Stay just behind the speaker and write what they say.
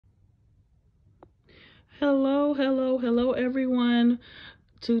Hello everyone.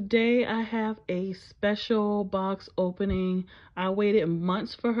 Today I have a special box opening. I waited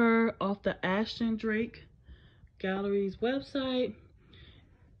months for her off the Ashton Drake Gallery's website.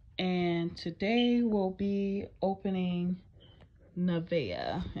 And today we'll be opening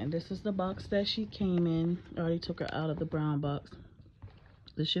Nevaeh. And this is the box that she came in. I already took her out of the brown box,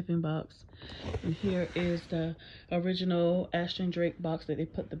 the shipping box. And here is the original Ashton Drake box that they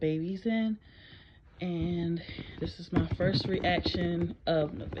put the babies in. And this is my first reaction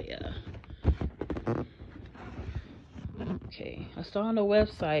of Nevaeh. Okay, I saw on the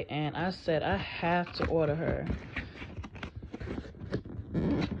website and I said I have to order her.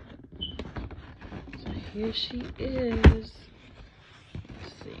 So here she is.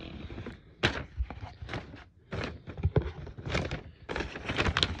 Let's see.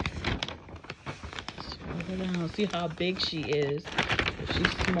 Scroll her down, see how big she is.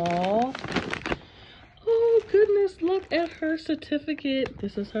 She's small. Oh goodness, look at her certificate.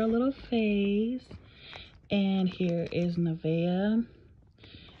 This is her little face. And here is Nevaeh.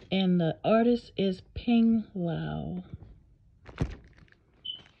 And the artist is Ping Lau.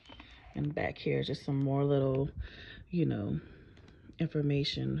 And back here is just some more little,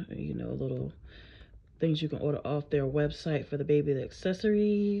 information, little things you can order off their website for the baby, the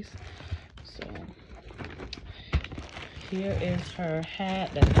accessories. So here is her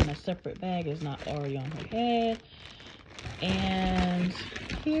hat that's in a separate bag. It's not already on her head. And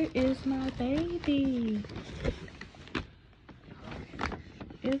here is my baby.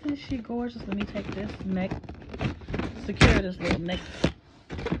 Isn't she gorgeous? Let me take this neck, secure this little neck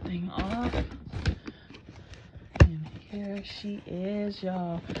thing off. And here she is,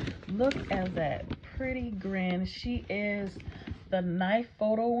 y'all. Look at that pretty grin. She is the Knife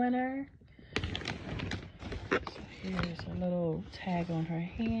photo winner. So here's a little tag on her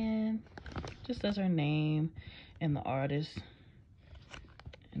hand. Just as her name and the artist.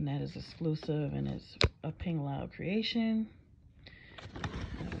 And that is exclusive and it's a Ping Lau creation.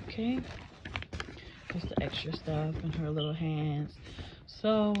 Okay. Just the extra stuff in her little hands.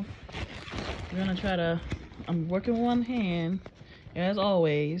 So we're gonna try to, I'm working one hand as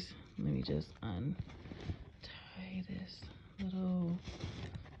always. Let me just untie this little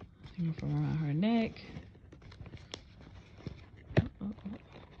thing from around her neck.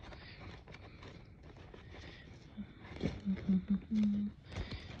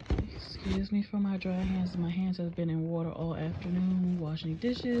 Excuse me for my dry hands. My hands have been in water all afternoon, washing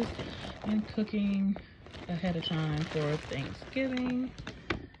dishes and cooking ahead of time for Thanksgiving.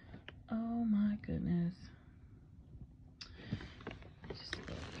 Oh my goodness. Just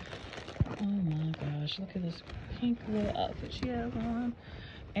look. Oh my gosh, look at this pink little outfit she has on.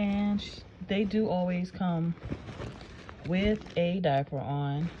 And they do always come with a diaper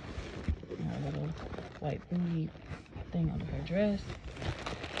on. A little white booty thing under her dress.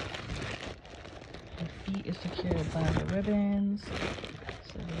 Her feet is secured by the ribbons.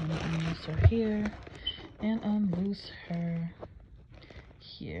 So we're going to unloose her here and unloose her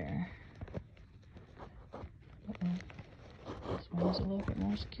here. This one is a little bit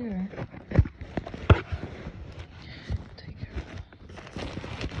more secure. Take her.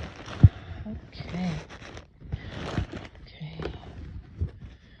 Okay. Okay.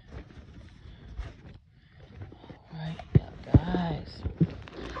 Alright, guys.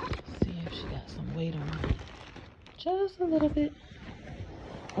 Let's see if she got some weight on her. Just a little bit.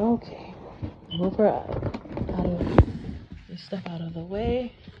 Okay. Move her out of this stuff out of the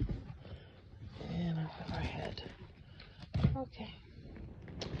way. And off of her head. Okay.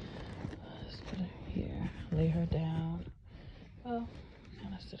 Let's put her here. Lay her down. Well,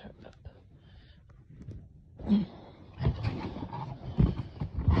 kind of sit her up.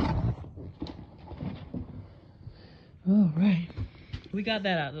 All right. We got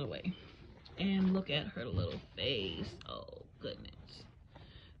that out of the way. And look at her little face. Oh, goodness.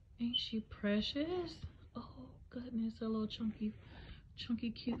 Ain't she precious? Oh, goodness. Her little chunky,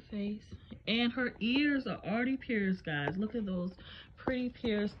 cute face. And her ears are already pierced, guys. Look at those pretty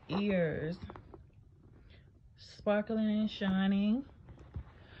pierced ears. Sparkling and shining.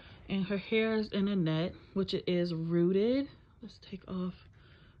 And her hair is in a net, which it is rooted. Let's take off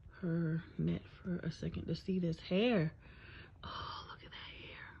her net for a second to see this hair. Oh, look at that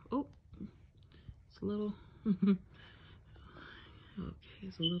hair. Oh, it's a little, okay,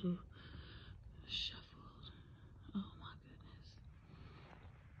 it's a little shuffled. Oh my goodness.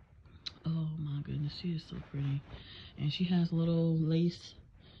 Oh my goodness, she is so pretty. And she has little lace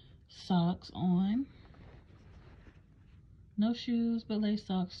socks on. No shoes, but lace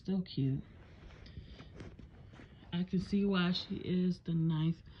socks, still cute. I can see why she is the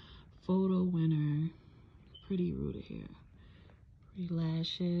Knife photo winner. pretty rooted hair. Pretty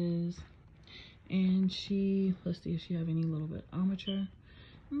lashes. And she, let's see if she have any little bit armature.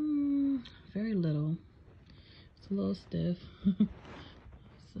 Very little. It's a little stiff.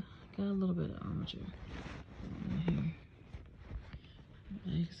 So, got a little bit of armature in here.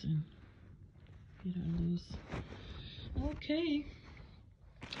 Relax and get her loose. Okay.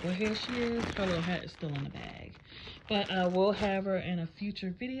 Well, here she is. Her little hat is still in the bag. But I will have her in a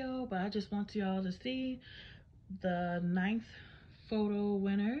future video. But I just want y'all to see the 9th photo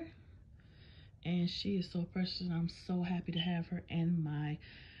winner. And she is so precious. I'm so happy to have her in my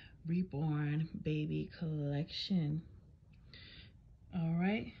reborn baby collection. All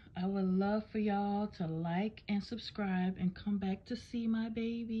right. I would love for y'all to like and subscribe and come back to see my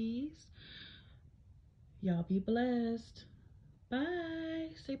babies. Y'all be blessed. Bye.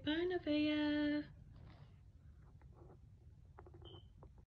 Say bye, Nevaeh.